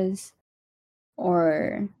Santas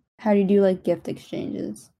or how do you do like gift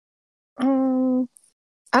exchanges? um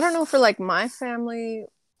I don't know for like my family,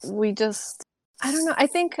 we just I don't know. I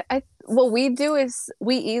think I what we do is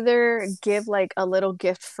we either give like a little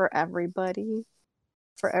gift for everybody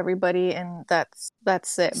for everybody, and that's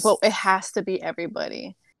it. But it has to be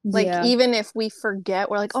everybody. Like, Yeah. even if we forget,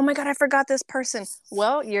 we're like, oh my God, I forgot this person.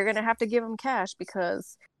 Well, you're going to have to give them cash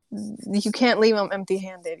because you can't leave them empty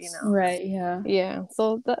handed, you know? Right. Yeah. Yeah.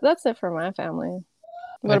 So that's it for my family.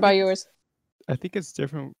 What I about think yours? I think it's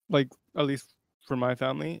different. Like at least for my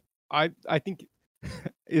family, I think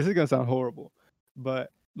this is gonna sound horrible, but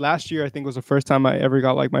last year I think was the first time I ever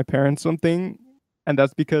got like my parents something, and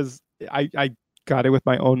that's because I got it with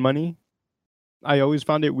my own money. I always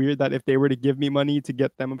found it weird that if they were to give me money to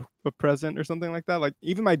get them a present or something like that, like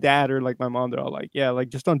even my dad or like my mom, they're all like, "Yeah, like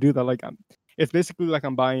just don't do that." Like it's basically like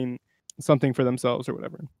I'm buying something for themselves or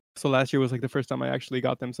whatever. So last year was like the first time I actually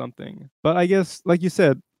got them something. But I guess, like you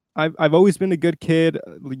said, I've always been a good kid.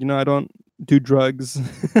 You know, I don't do drugs.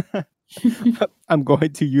 I'm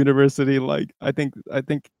going to university. Like I think I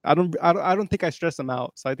don't think I stress them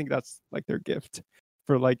out. So I think that's like their gift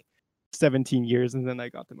for like 17 years, and then I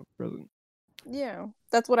got them a present. Yeah.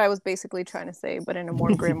 That's what I was basically trying to say, but in a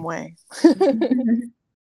more grim way.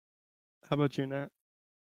 How about you, Nat?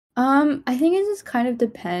 I think it just kind of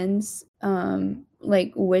depends,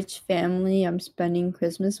 like which family I'm spending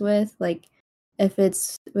Christmas with. Like, if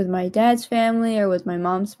it's with my dad's family or with my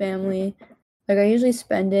mom's family. Like, I usually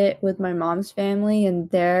spend it with my mom's family, and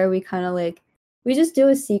there we kind of like we just do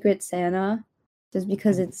a secret Santa, just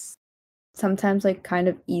because it's sometimes like kind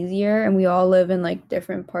of easier, and we all live in like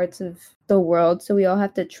different parts of the world, so we all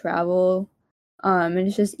have to travel. And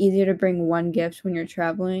it's just easier to bring one gift when you're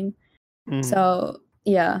traveling. Mhm. So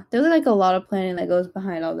yeah, there's like a lot of planning that goes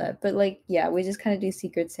behind all that. But like, yeah, we just kind of do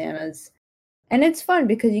secret Santas. And it's fun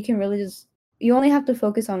because you can really just you only have to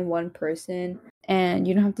focus on one person and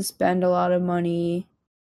you don't have to spend a lot of money.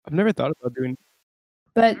 I've never thought about doing.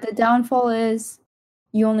 But the downfall is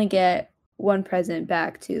you only get one present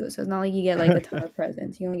back too. So it's not like you get like a ton of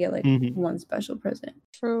presents. You only get like Mhm. one special present.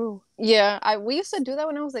 True. Yeah, we used to do that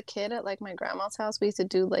when I was a kid at like my grandma's house. We used to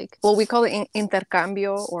do like, well, we call it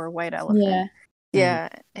intercambio or white elephant. Yeah. Yeah,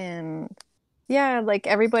 and yeah, like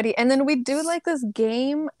everybody, and then we do like this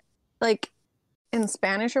game, like in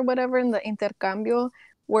Spanish or whatever, in the intercambio,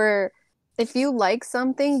 where if you like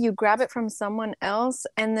something, you grab it from someone else,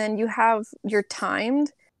 and then you're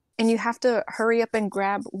timed, and you have to hurry up and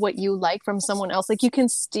grab what you like from someone else. Like, you can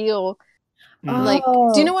steal. Like,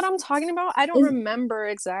 do you know Oh, what I'm talking about? I don't is remember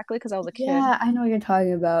exactly because I was a kid. yeah, I know what you're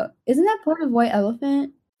talking about. Isn't that part of White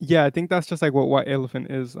Elephant? Yeah, I think that's just like what white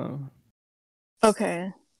elephant is.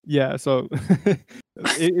 Okay. Yeah, so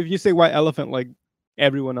if you say white elephant, like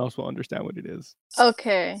everyone else will understand what it is.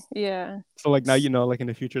 Okay. Yeah. So like now you know, like in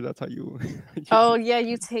the future, that's how you. Oh yeah,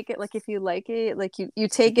 you take it like if you like it, like you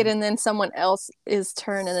take it, and then someone else is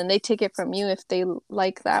turn, and then they take it from you if they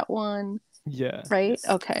like that one, Yeah, right?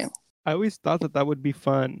 Okay. I always thought that would be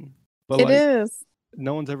fun, but It like is.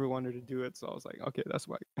 no one's ever wanted to do it, so I was like, okay, that's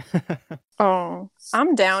why. Oh,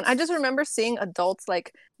 I'm down. I just remember seeing adults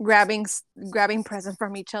like grabbing presents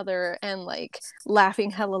from each other and like laughing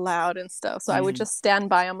hella loud and stuff. So I would just stand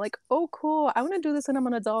by. I'm like, oh, cool. I want to do this when I'm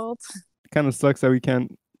an adult. Kind of sucks that we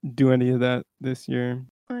can't do any of that this year.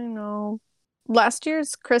 I know. Last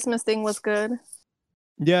year's Christmas thing was good.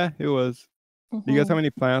 Yeah, it was. Do you guys have Mhm. any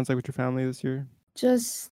plans like with your family this year?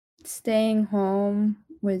 Just staying home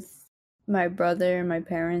with my brother and my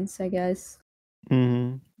parents, I guess.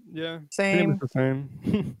 Mm-hmm. Yeah, pretty much Same. the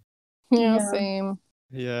same. Yeah, Yeah. same.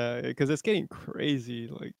 Yeah, because it's getting crazy,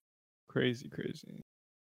 like crazy, crazy.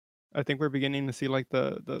 I think we're beginning to see like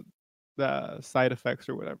the side effects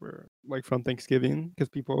or whatever, like from Thanksgiving, because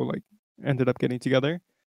people like ended up getting together,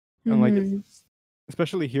 and like Mhm. it's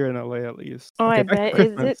especially here in LA at least. Oh, Okay, I back to bet.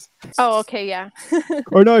 Is it? Christmas. Oh, okay, yeah.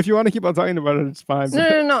 Or no, if you want to keep on talking about it, it's fine. No, But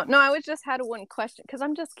no, no, no. I was just had one question because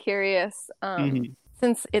I'm just curious. Mhm.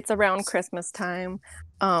 Since it's around Christmas time,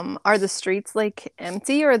 are the streets like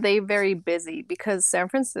empty or are they very busy? Because San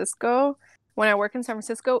Francisco, when I work in San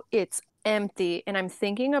Francisco, it's empty, and I'm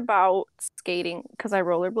thinking about skating because I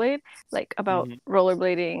rollerblade, like about Mhm.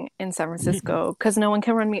 rollerblading in San Francisco because no one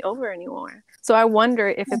can run me over anymore. So I wonder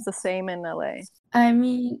if it's the same in LA. I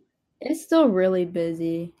mean, it's still really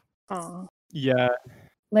busy. Oh, Yeah,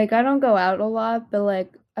 Like, I don't go out a lot, but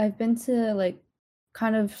like I've been to like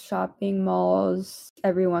kind of shopping malls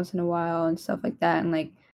every once in a while and stuff like that, and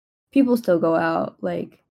like people still go out.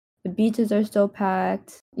 Like the beaches are still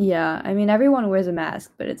packed. Yeah, I mean everyone wears a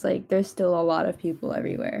mask, but it's like there's still a lot of people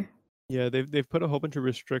everywhere. yeah, they've put a whole bunch of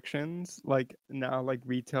restrictions. Like now, like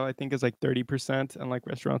retail, I think is like 30%, and like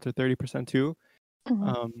restaurants are 30% too. mhm.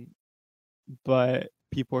 Um, but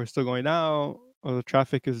people are still going out, or the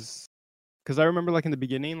traffic is because I remember like in the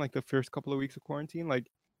beginning, like the first couple of weeks of quarantine, like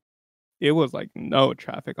it was like no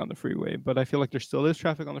traffic on the freeway. But I feel like there still is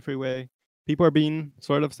traffic on the freeway. People are being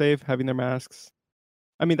sort of safe, having their masks.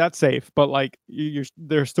 I mean, that's safe, but like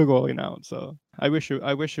they're still going out. So I wish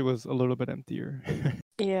it was a little bit emptier.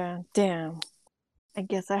 Yeah, damn. I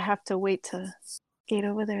guess I have to wait to get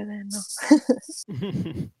over there then.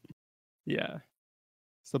 No. Yeah.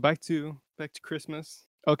 So back to Christmas.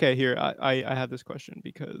 Okay, here I have this question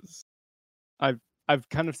because I've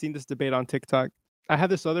kind of seen this debate on TikTok. I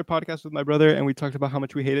had this other podcast with my brother, and we talked about how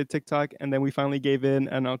much we hated TikTok, and then we finally gave in,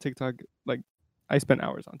 and now TikTok, like, I spent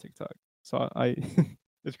hours on TikTok. So I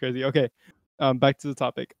it's crazy. Okay. Back to the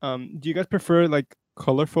topic. Do you guys prefer like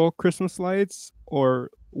colorful Christmas lights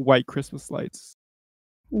or white Christmas lights?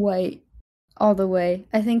 White, all the way.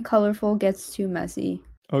 I think colorful gets too messy.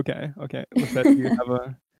 Okay. Lisette, do you have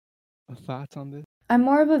a thought on this? I'm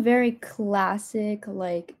more of a very classic,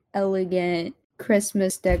 like elegant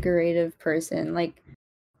Christmas decorative person. Like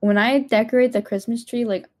when I decorate the Christmas tree,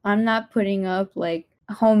 like I'm not putting up like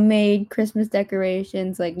homemade Christmas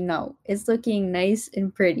decorations. Like no, it's looking nice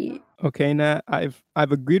and pretty. Okay, Nat, I've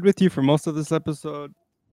agreed with you for most of this episode,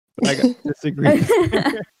 but I got to disagree.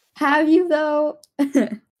 Have you though?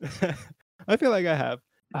 I feel like I have.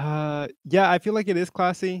 Yeah, I feel like it is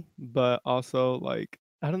classy, but also like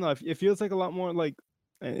I don't know. It feels like a lot more like,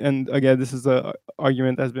 and again, this is a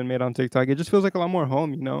argument that's been made on TikTok. It just feels like a lot more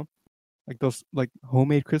home, you know, like those like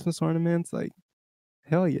homemade Christmas ornaments. Like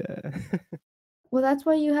hell yeah. Well, that's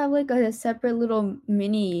why you have like a separate little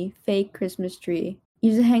mini fake Christmas tree.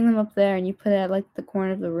 You just hang them up there and you put it at like the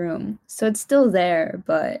corner of the room, so it's still there,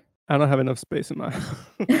 but I don't have enough space in my house.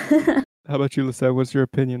 How about you, Lisette? What's your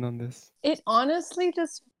opinion on this? It honestly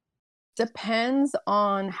just depends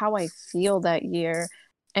on how I feel that year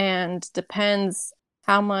and depends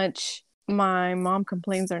how much my mom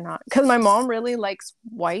complains or not. Because my mom really likes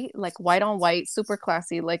white, like white on white, super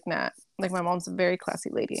classy, like Nat. Like my mom's a very classy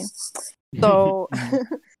lady. So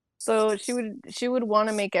so she would want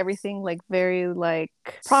to make everything like very like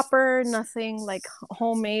proper, nothing like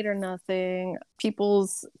homemade or nothing.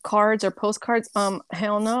 People's cards or postcards,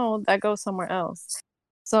 hell no, that goes somewhere else.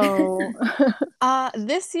 So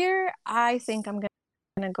this year I think I'm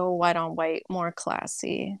gonna go white on white, more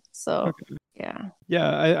classy. So Okay.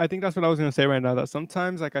 yeah. I think that's what I was gonna say right now. That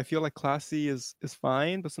sometimes like I feel like classy is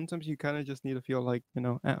fine, but sometimes you kind of just need to feel like, you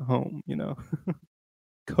know, at home, you know,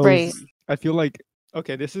 cozy. Right. I feel like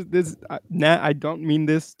okay, this Nat. I don't mean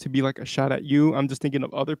this to be like a shot at you. I'm just thinking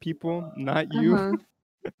of other people, not you.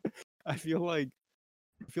 Uh-huh. I feel like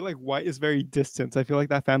white is very distant. I feel like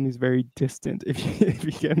that family is very distant. If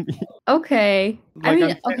you get me. Okay. I Like mean, I'm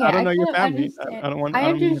saying, okay, I don't I know your kind of family. understand. I don't want. I I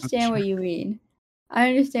don't mean to understand what shit. you mean. I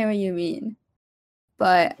understand what you mean.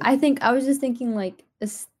 But I think I was just thinking like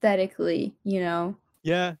aesthetically, you know?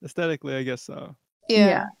 Yeah, aesthetically, I guess so.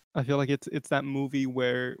 Yeah. I feel like it's that movie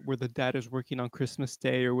where the dad is working on Christmas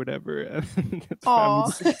Day or whatever, and the family Aw.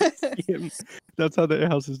 doesn't get to see him. That's how their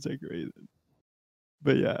house is decorated.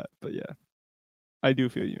 But yeah, I do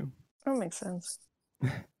feel you. That makes sense. Do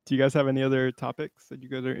you guys have any other topics that you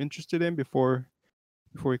guys are interested in before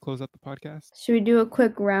we close up the podcast? Should we do a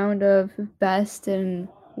quick round of best and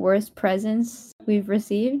worst presents we've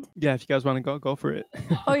received? Yeah, if you guys want to go for it.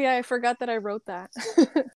 Oh yeah, I forgot that I wrote that.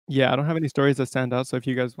 Yeah, I don't have any stories that stand out, so if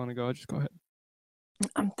you guys want to go, just go ahead.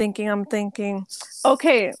 I'm thinking.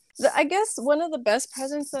 Okay, I guess one of the best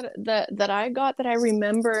presents that I got that I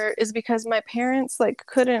remember is because my parents like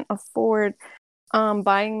couldn't afford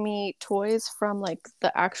buying me toys from like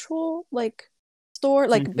the actual like store,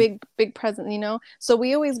 like Mhm. big present, you know. So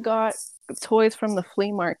we always got toys from the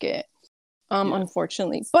flea market. Yeah.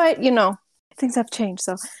 Unfortunately, but you know, things have changed.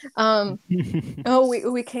 So oh,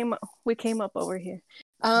 we came up over here.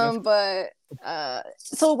 But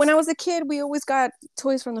so when I was a kid, we always got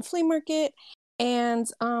toys from the flea market. And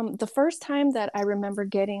the first time that I remember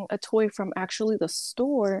getting a toy from actually the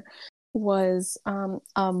store was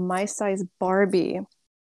a my size Barbie.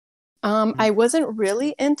 I wasn't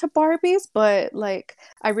really into Barbies, but like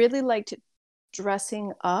I really liked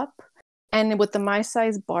dressing up. And with the my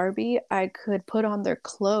size Barbie, I could put on their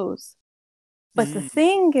clothes. But the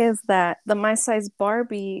thing is that the my size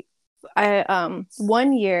Barbie, I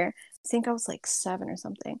one year, I think I was like 7 or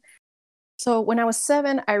something. So when I was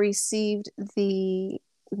 7, I received the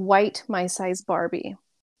white my size Barbie.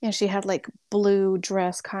 And she had like blue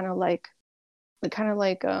dress, kind of like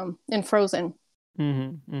in Frozen.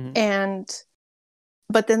 And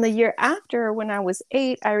but then the year after, when I was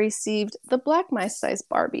 8, I received the black my size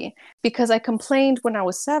Barbie because I complained when I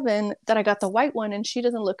was 7 that I got the white one and she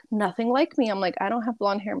doesn't look nothing like me. I'm like, I don't have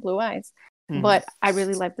blonde hair and blue eyes, but I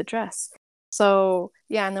really like the dress. So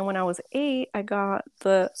yeah, and then when I was 8, I got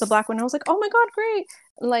the black one. I was like, oh my God, great.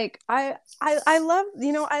 Like I love,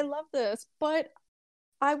 I love this, but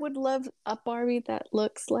I would love a Barbie that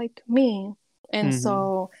looks like me. And Mm-hmm.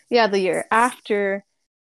 so yeah, the year after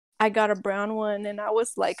I got a brown one and I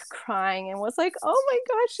was like crying and was like, oh my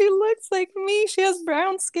gosh, she looks like me. She has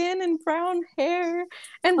brown skin and brown hair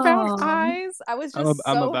and brown Oh, eyes. I was just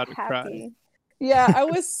I'm so about to cry. happy. Yeah, I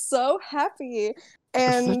was so happy.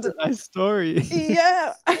 That's such And a nice story.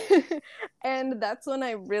 yeah. And that's when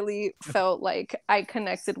I really felt like I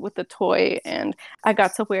connected with the toy and I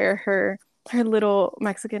got to wear her little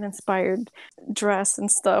Mexican inspired dress and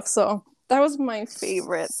stuff. So that was my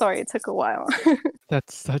favorite. Sorry, it took a while.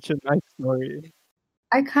 That's such a nice story.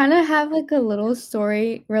 I kind of have like a little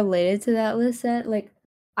story related to that, Lisette. Like,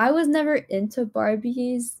 I was never into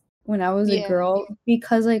Barbies when I was a Yeah, girl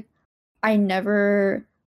because like I never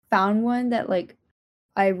found one that like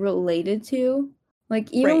I related to. Like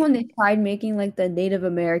even right. when they tried making like the Native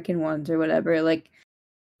American ones or whatever, like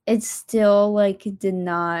it still like did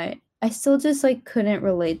not I still just like couldn't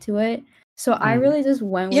relate to it. So I Mhm. really just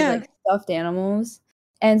went with Yeah. like stuffed animals.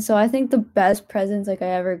 And so I think the best presents like I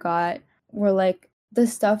ever got were like the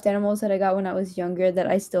stuffed animals that I got when I was younger that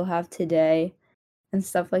I still have today and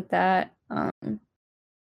stuff like that.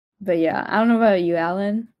 But yeah, I don't know about you,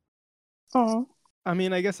 Alan. Oh. I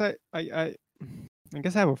mean, I guess I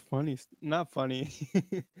have a not funny.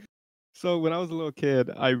 So when I was a little kid,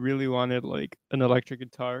 I really wanted like an electric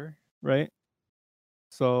guitar, right?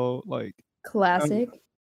 So like, um, Classic.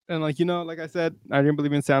 and like like I said, I didn't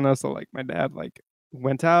believe in Santa, so like my dad like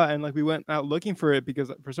went out and like we went out looking for it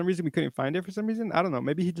because for some reason we couldn't find it for some reason. I don't know.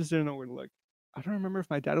 Maybe he just didn't know where to look. I don't remember if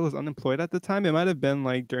my dad was unemployed at the time. It might have been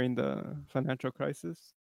like during the financial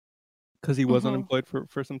crisis because he was Mm-hmm. unemployed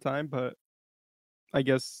for some time, but I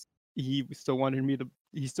guess he still wanted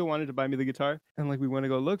to buy me the guitar. And like we went to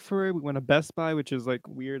go look for it. We went to Best Buy, which is like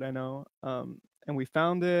weird, I know. And we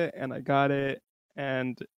found it and I got it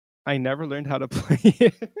and I never learned how to play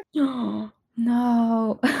it.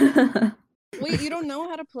 No. Wait, you don't know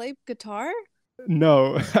how to play guitar?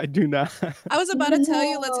 No, I do not. I was about to tell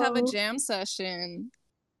you, let's have a No. jam session.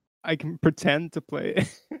 I can pretend to play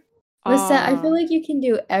it. Listen, I feel Ah. like you can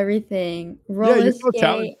do everything. Yeah, Roller you're so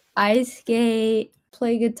talented. skate, ice skate,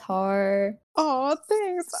 play guitar. Oh,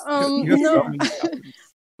 thanks. You have so No. many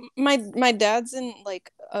talents. My dad's in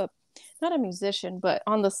like a not a musician, but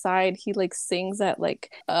on the side he like sings at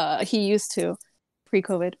like he used to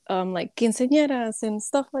pre-COVID like quinceañeras and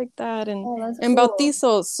stuff like that Oh, that's and cool.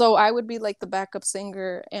 bautizos. So I would be like the backup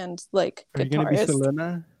singer and like Are you gonna be guitarist.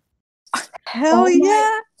 Selena? Hell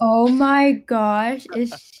yeah. Oh my gosh,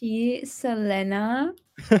 is she Selena?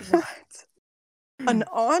 What? An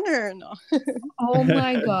honor. No. Oh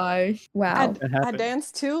my gosh. Wow. That I happened.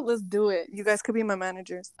 dance too. Let's do it. You guys could be my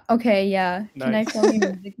managers. Okay, yeah. Can I Nice. film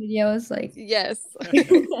your music videos? Like Yes.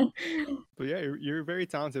 But yeah, you're very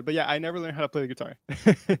talented. But yeah, I never learned how to play the guitar.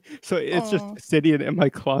 So it's just Oh, sitting in my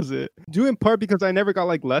closet. Due in part because I never got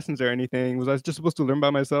like lessons or anything. Was I just supposed to learn by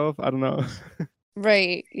myself? I don't know.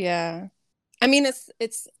 right. Yeah. I mean,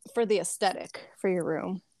 it's for the aesthetic for your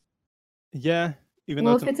room. Yeah, even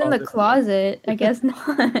though well, it's if in the it's in the closet, I guess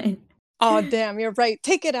not. Oh, damn, you're right.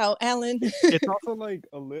 Take it out, Alan. It's also like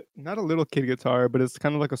not a little kid guitar, but it's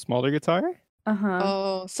kind of like a smaller guitar. Uh-huh.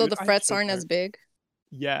 Oh, so Dude, the I frets should aren't as learn. big.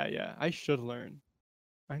 Yeah, I should learn.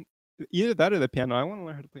 I Either that or the piano. I want to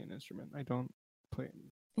learn how to play an instrument. I don't play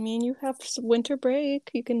any. I mean, you have winter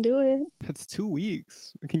break. You can do it. That's 2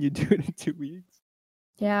 weeks. Can you do it in 2 weeks?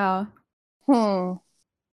 Yeah. Hmm.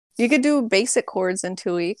 You could do basic chords in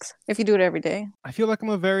 2 weeks if you do it every day. I feel like I'm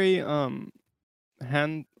a very well,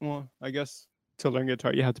 I guess to learn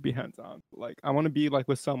guitar you have to be hands on. Like I want to be like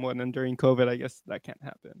with someone and during COVID I guess that can't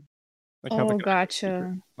happen. Like have Oh, like an actual teacher,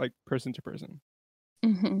 gotcha. like person to person.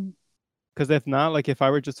 Hmm. Because if not, like if I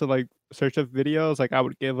were just to like search up videos, like I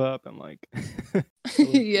would give up and like I wouldn't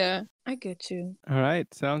do it. Yeah, I get you. All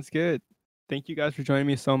right, sounds good. Thank you guys for joining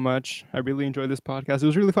me so much. I really enjoyed this podcast. It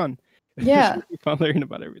was really fun. It was Yeah. really fun learning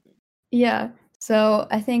about everything. Yeah. So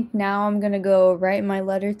I think now I'm gonna go write my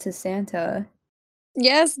letter to Santa.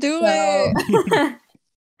 Yes, do So it.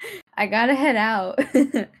 I gotta head out.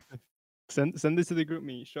 Send this to the group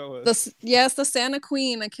me. Show us. Yes, the Santa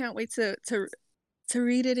Queen. I can't wait to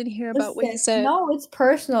read it and hear about what he Listen, said. no, it's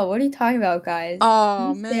personal. What are you talking about, guys? Oh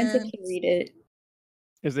Only Santa man. can read it.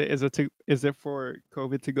 Is it for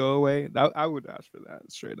COVID to go away? I would ask for that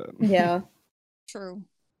straight up. Yeah. True.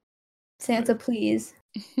 Santa, please.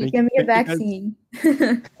 Thank Give me a you guys. vaccine.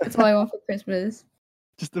 That's all I want for Christmas.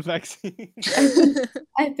 Just the vaccine.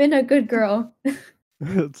 I've been a good girl.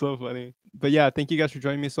 That's so funny. But yeah, thank you guys for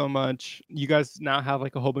joining me so much. You guys now have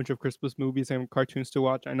like a whole bunch of Christmas movies and cartoons to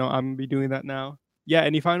watch. I know I'm gonna be doing that now. Yeah,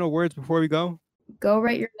 any final words before we go? Go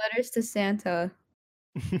write your letters to Santa.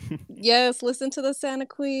 Yes, listen to the Santa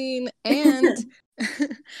Queen, and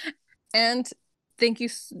and thank you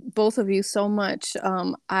both of you so much.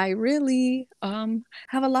 I really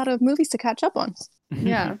have a lot of movies to catch up on.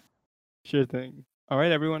 Yeah. Sure thing. All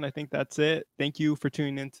right, everyone. I think that's it. Thank you for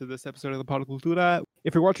tuning in to this episode of the Pod Cultura.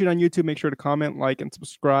 If you're watching on YouTube, make sure to comment, like, and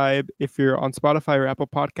subscribe. If you're on Spotify or Apple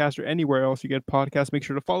Podcasts or anywhere else you get podcasts, make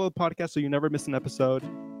sure to follow the podcast so you never miss an episode.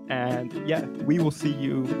 And yeah, we will see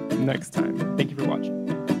you next time. Thank you for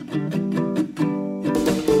watching.